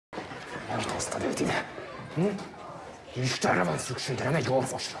Mit hoztad őt ide? Istenre van szükségre, nem egy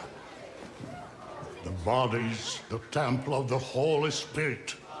orvosra. The body's the temple of the Holy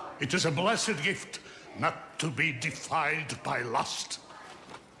Spirit. It is a blessed gift, not to be defiled by lust.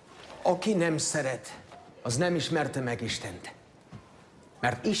 Aki nem szeret, az nem ismerte meg Istent.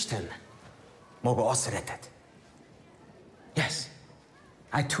 Mert Isten maga a szeretet. Yes,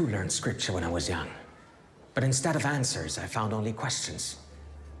 I too learned scripture when I was young. But instead of answers, I found only questions.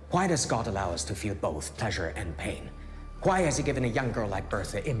 Why does God allow us to feel both pleasure and pain? Why has he given a young girl like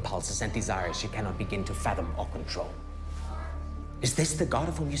Bertha impulses and desires she cannot begin to fathom or control? Is this the God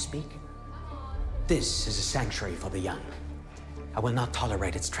of whom you speak? This is a sanctuary for the young. I will not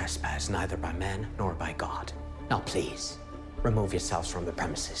tolerate its trespass, neither by man nor by God. Now please, remove yourselves from the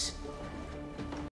premises.